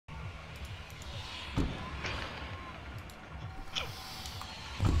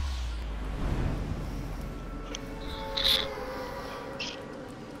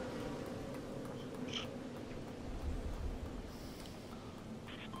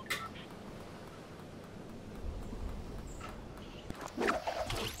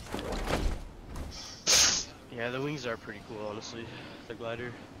Yeah, the wings are pretty cool, honestly. The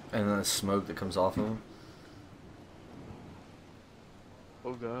glider. And then the smoke that comes off of them.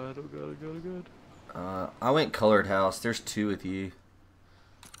 Oh god, oh god, oh god, oh god. I went colored house. There's 2 with you.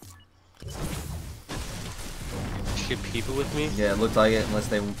 Shoot people with me? Yeah, it looked like it unless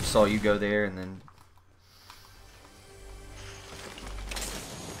they saw you go there and then...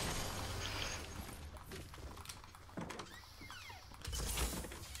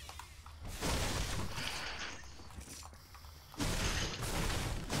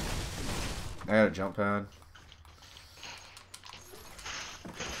 I got a jump pad.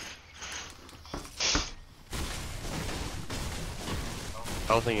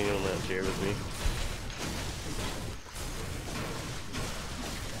 I don't think anyone lands here with me.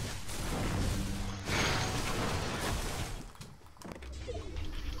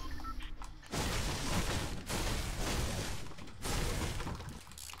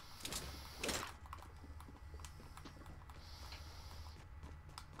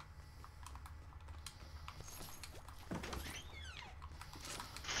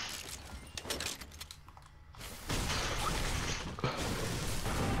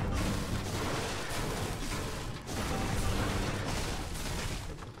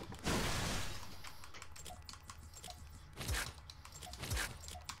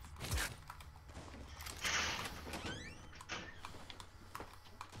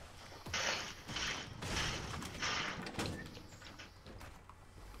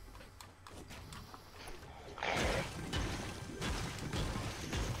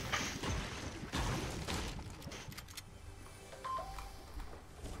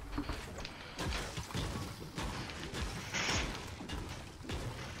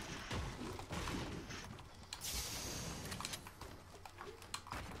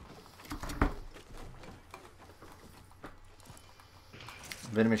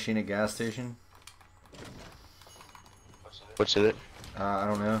 Vending machine at gas station. What's in it? I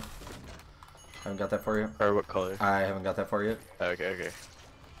don't know. I haven't got that far yet. Or what color? I haven't got that far yet. Okay, okay.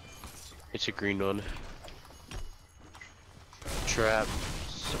 It's a green one. Trap.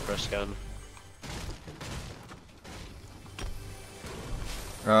 Suppress gun.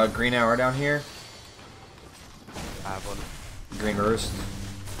 Green hour down here. I have one. Green roast.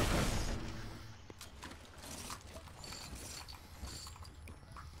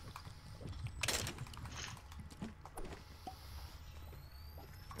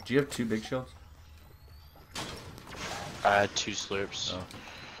 Do you have 2 big shells? I had 2 slurps. Oh.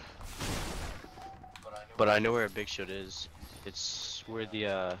 But I know where a big shot is. It's where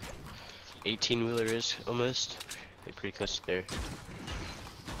the 18-wheeler is, almost. They're pretty close to there.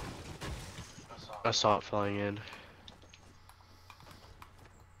 I saw it flying in.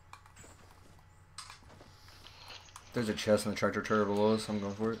 There's a chest in the tractor trailer below us. I'm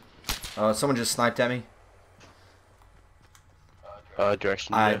going for it. Someone just sniped at me.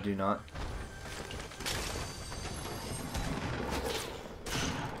 Direction. I Yeah. do not.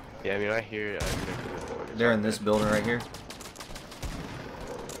 Yeah, I mean, I hear it. They're in this building right here.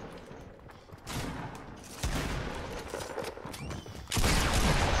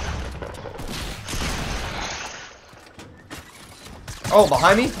 Oh,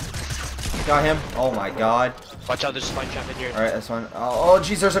 behind me? Got him. Oh my god. Watch out, there's a spine trap in here. Alright, that's fine. Oh,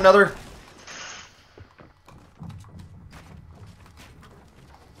 jeez, there's another.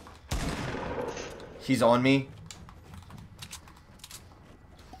 He's on me.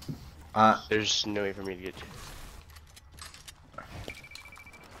 There's no way for me to get to.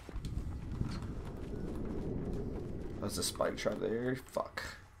 That's a spike trap there. Fuck.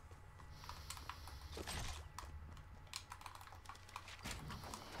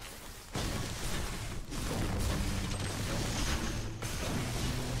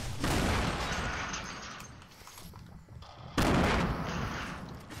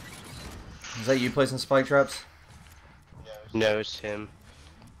 Is that you placing spike traps? No, it's him.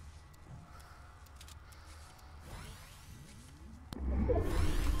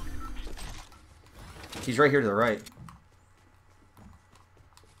 He's right here to the right.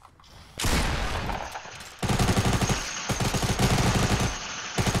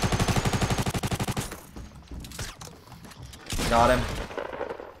 Got him.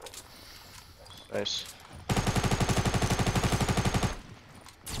 Nice.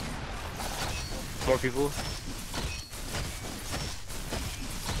 More people.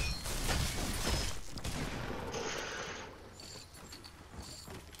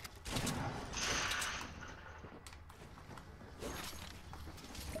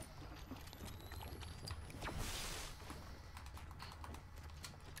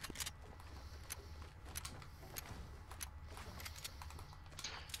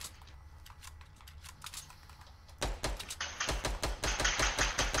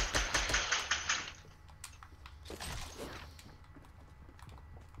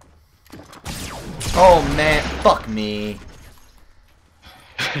 Oh man, fuck me.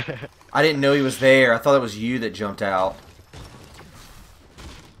 I didn't know he was there. I thought it was you that jumped out.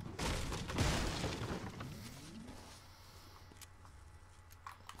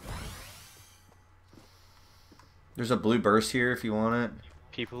 There's a blue burst here if you want it.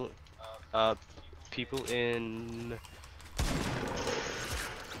 People, people in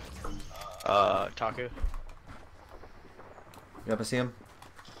Taco. Yep, I see him.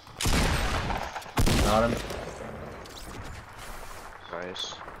 Got him.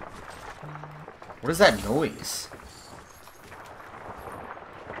 Nice. What is that noise?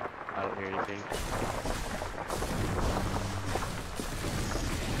 I don't hear anything.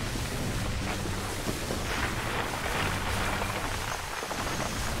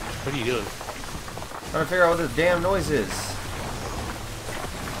 What are you doing? Trying to figure out what this damn noise is.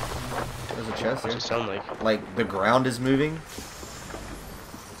 There's a chest What's there. it sound like? Like the ground is moving.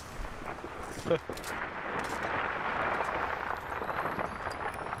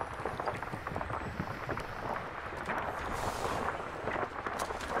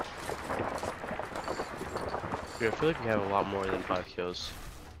 Dude, I feel like we have a lot more than 5 kills.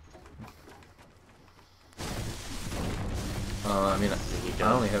 I mean,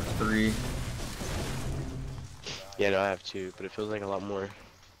 I only have 3. Yeah, no, I have 2, but it feels like a lot more.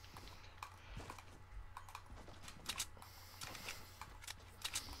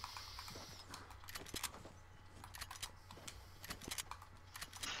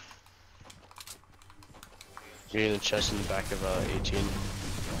 You're in the chest in the back of 18.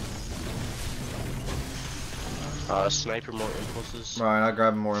 Sniper, more impulses. Right, I'll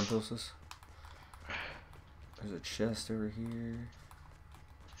grab more impulses. There's a chest over here.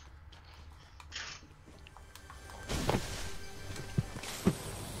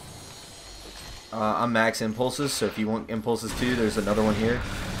 I'm max impulses, so if you want impulses too, there's another one here.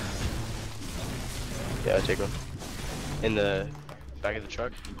 Yeah, I'll take one. In the back of the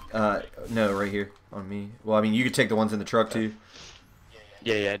truck? No, right here on me. Well, I mean, you could take the ones in the truck too.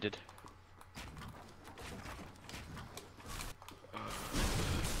 Yeah, I did.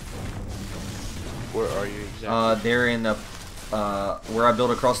 Where are you exactly? They're in the where I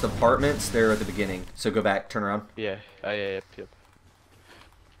built across the apartments. They're at the beginning. So go back, turn around. Yeah. Yep.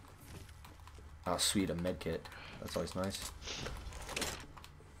 Oh, sweet, a med kit. That's always nice.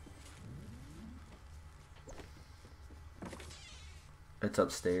 It's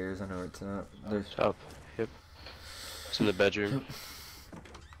upstairs. I know it's not. There's It's up. Yep. It's in the bedroom.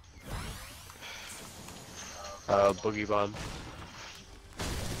 Boogie bomb.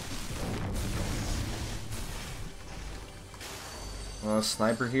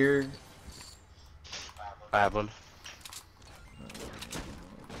 sniper here. I have one.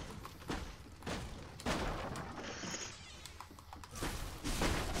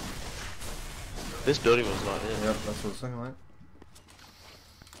 This building was not in. Yep, that's what it's looking like.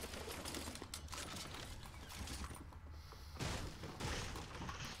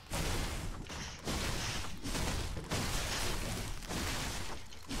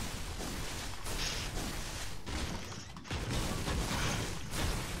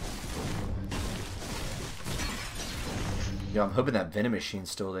 Yo, I'm hoping that vending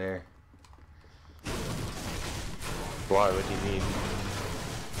machine's still there. Why? What do you mean?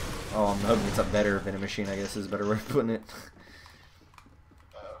 Oh, I'm hoping it's a better vending machine, I guess is a better way of putting it.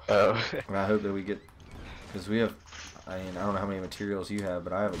 Oh. I hope that we get... Because we have... I mean, I don't know how many materials you have,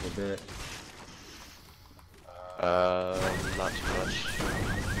 but I have a good bit. Not too much.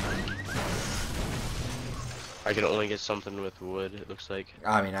 I can only get something with wood, it looks like.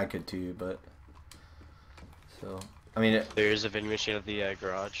 I mean, I could too, but... So... I mean... There is a vending machine at the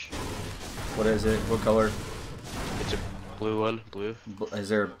garage. What is it? What color? It's a blue one. Blue. Is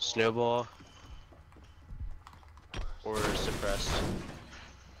there... Snowball. Or suppressed.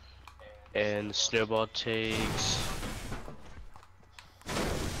 And snowball takes...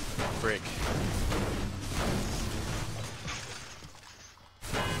 brick.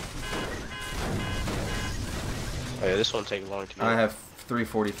 Oh yeah, this won't take long to get. I have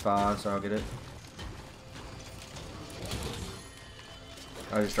 345, so I'll get it.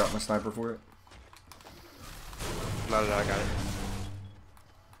 I just dropped my sniper for it. No, I got it.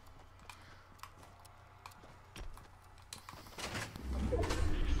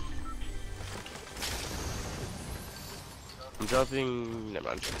 I'm dropping... Never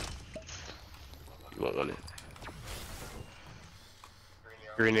mind. You won't want it.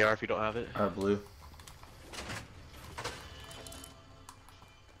 Green AR if you don't have it. Blue.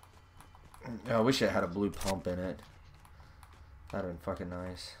 I wish it had a blue pump in it. That'd have been fucking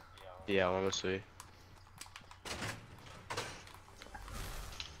nice. Yeah, honestly.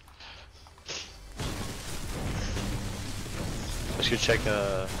 Let's go check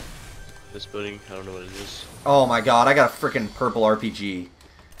this building. I don't know what it is. Oh my god, I got a freaking purple RPG.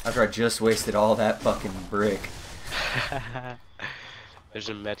 After I just wasted all that fucking brick. There's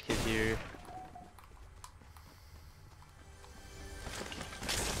a medkit here.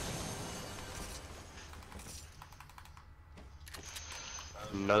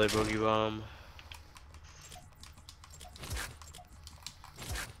 Another boogie bomb.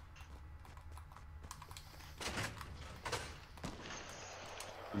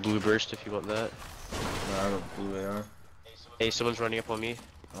 Blue burst if you want that. No, I have a blue AR. Hey, someone's running up on me.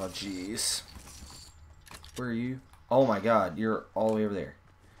 Oh jeez. Where are you? Oh my god, you're all the way over there.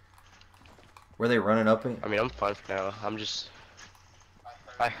 Where are they running up at? I mean, I'm fine for now.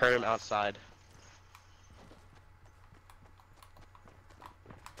 I heard him outside.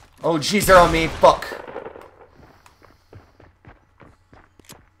 Oh jeez, they're on me. Fuck.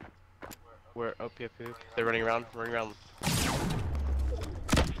 Where? Oh, yep. They're running around.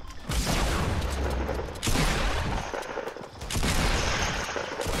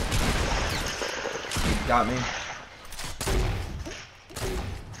 Got me.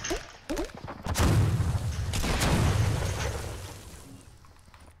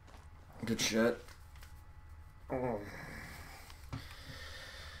 Good shit. Oh.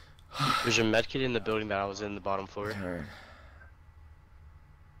 There's a medkit in the building that I was in, the bottom floor. Alright.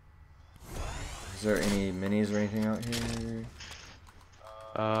 Is there any minis or anything out here?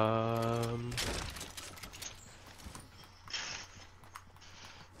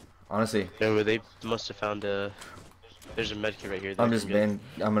 Honestly, no, but they must have found a. There's a medkit right here. I'm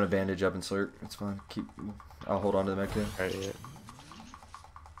gonna bandage up and slurp. It's fine. I'll hold on to the medkit. Alright, yeah.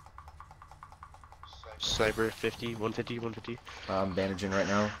 Sniper 50, 150, 150. I'm bandaging right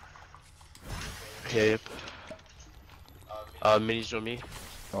now. Yeah, yep. Minis on me.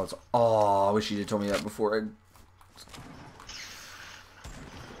 Oh, I wish you had told me that before I.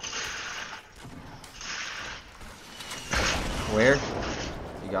 Where?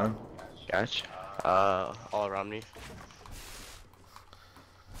 You got him? Gotcha. All around me.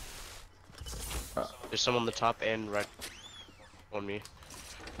 There's some on the top and right on me.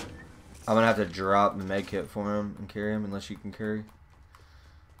 I'm gonna have to drop the med kit for him and carry him unless you can carry.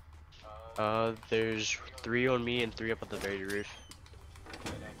 There's 3 on me and 3 up at the very roof.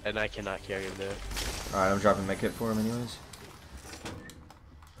 And I cannot carry him there. Alright, I'm dropping med kit for him anyways.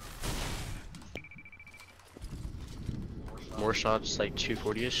 More shots, like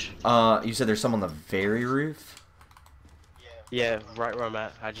 240-ish. You said there's some on the very roof? Yeah, right where I'm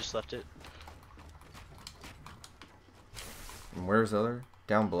at. I just left it. And where's the other?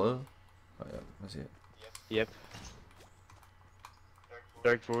 Down below? Oh yeah, I see it. Yep.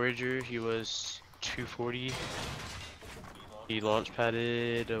 Dark Voyager, he was 240. He launch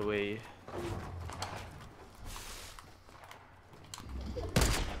padded away.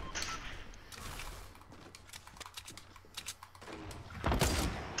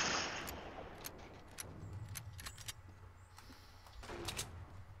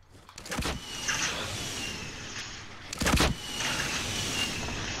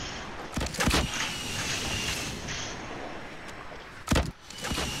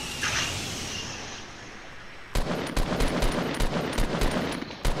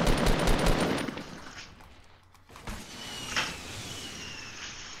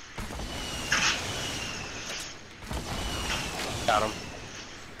 Got him.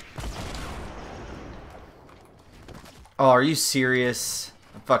 Oh, are you serious?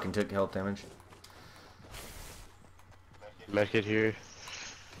 I fucking took health damage. Medkit here.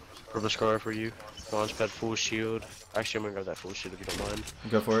 Purple scar for you. Launch pad full shield. Actually, I'm gonna grab that full shield if you don't mind.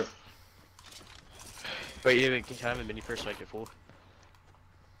 Go for it. Wait, yeah, can I have a mini first so I get full?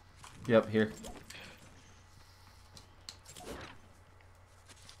 Yep, here.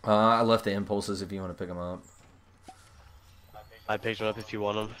 I left the impulses if you want to pick them up. I picked them up if you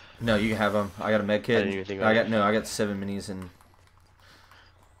want them. No, you can have them. I got a med kit. I didn't even think about it. I got 7 minis and.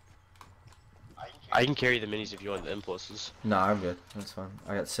 I can carry the minis if you want the impulses. No, I'm good. That's fine.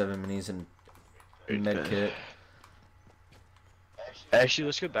 I got 7 minis and med kit. Actually,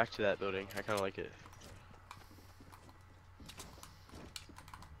 let's go back to that building. I kind of like it.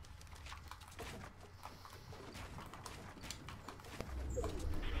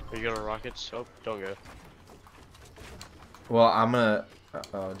 Are you going to rockets? Oh, don't go. Well, I'm gonna.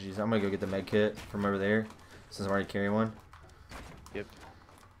 Oh, jeez, I'm gonna go get the med kit from over there since I'm already carrying one. Yep.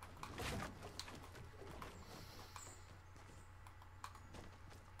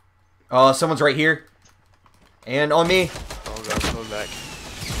 Oh, someone's right here. And on me. Oh god, I'm coming back.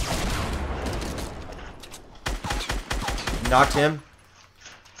 Knocked him.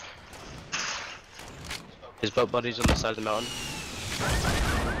 His butt buddy's on the side of the mountain.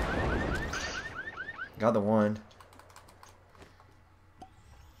 Got the one.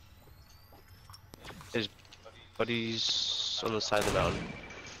 His buddy's on the side of the mountain.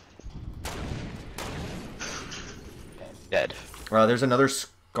 Dead. There's another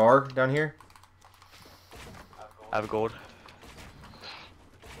scar down here. I have gold.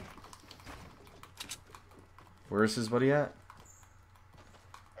 Where's his buddy at?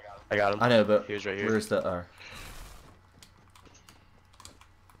 I got him. I know, but he was right here. where's the?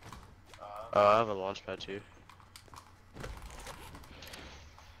 I have a launch pad too.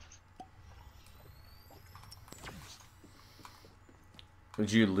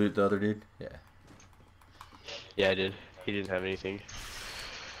 Did you loot the other dude? Yeah. Yeah, I did. He didn't have anything.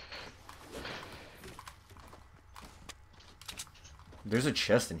 There's a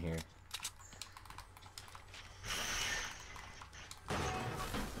chest in here.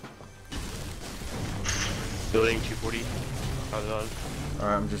 Building 240. How's it on?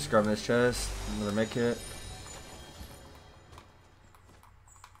 Alright, I'm just grabbing this chest. Another med kit.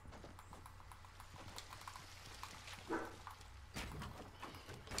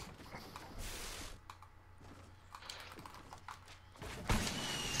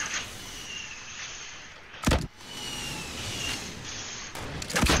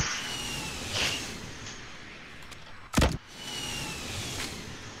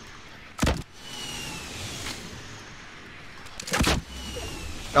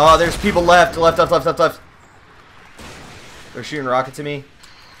 Oh, there's people left. Left. They're shooting rockets at me.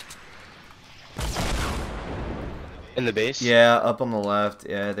 In the base? Yeah, up on the left.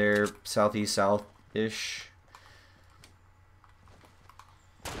 Yeah, they're southeast, south-ish.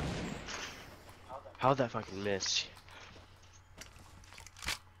 How'd that fucking miss?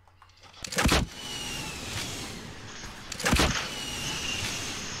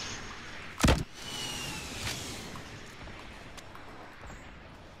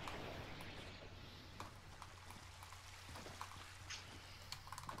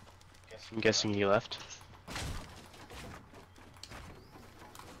 I'm guessing he left.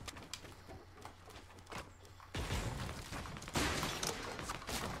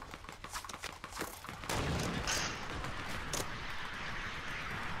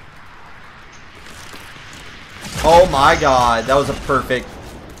 Oh my god, that was a perfect...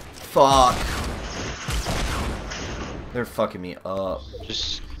 Fuck. They're fucking me up.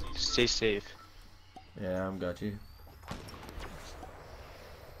 Just stay safe. Yeah, I've got you.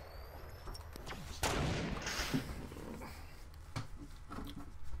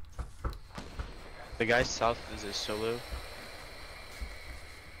 The guy south is a solo.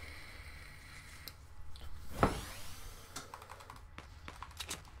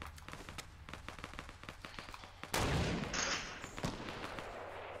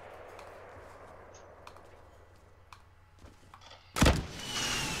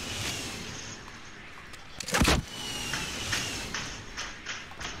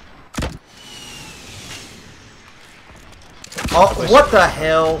 Oh, what the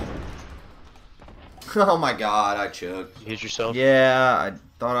hell? Oh my god, I choked. You hit yourself? Yeah, I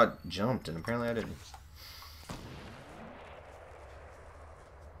thought I jumped, and apparently I didn't.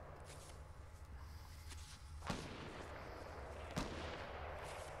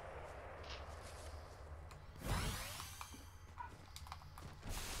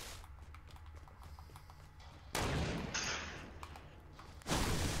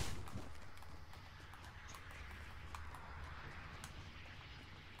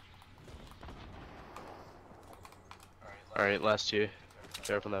 Alright, last two.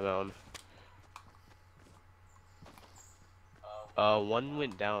 They're up on that mountain. One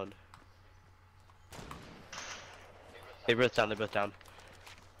went down. They're both down, they're both down.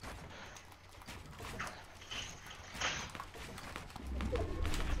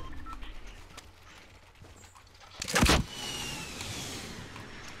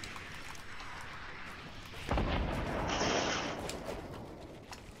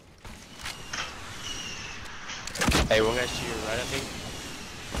 Hey, one guy's to your right, I think.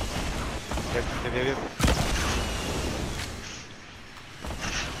 Yep.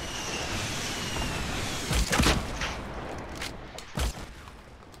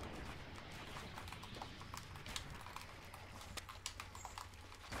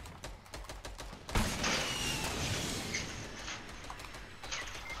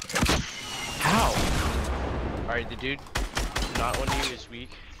 How? Alright, the dude not one of you is weak.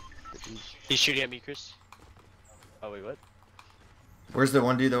 He's shooting at me, Chris. Oh wait, what? Where's the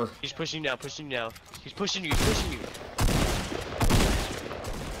one dude that was... He's pushing you now, pushing you now. He's pushing you, he's pushing you.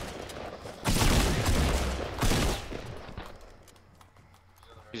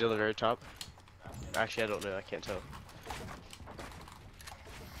 He's on the very top. Actually, I don't know, I can't tell.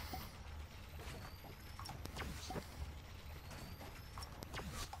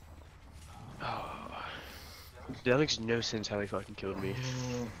 That makes no sense how he fucking killed me.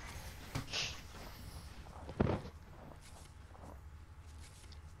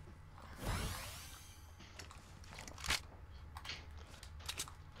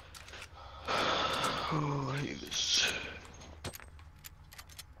 Oh, I hate this.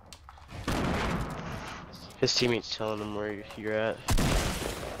 His teammates telling him where you're at.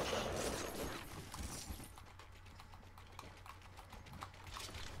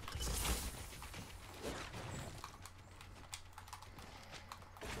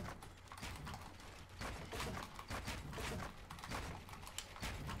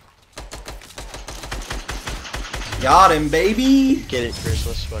 Got him, baby! Get it, Chris.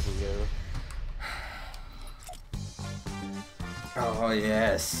 Let's fucking go. Oh,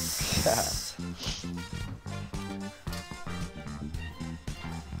 yes.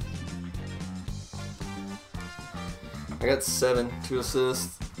 I got 7, 2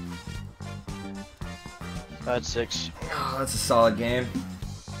 assists. I had 6. Oh, that's a solid game.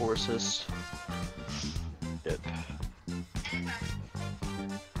 4 assists.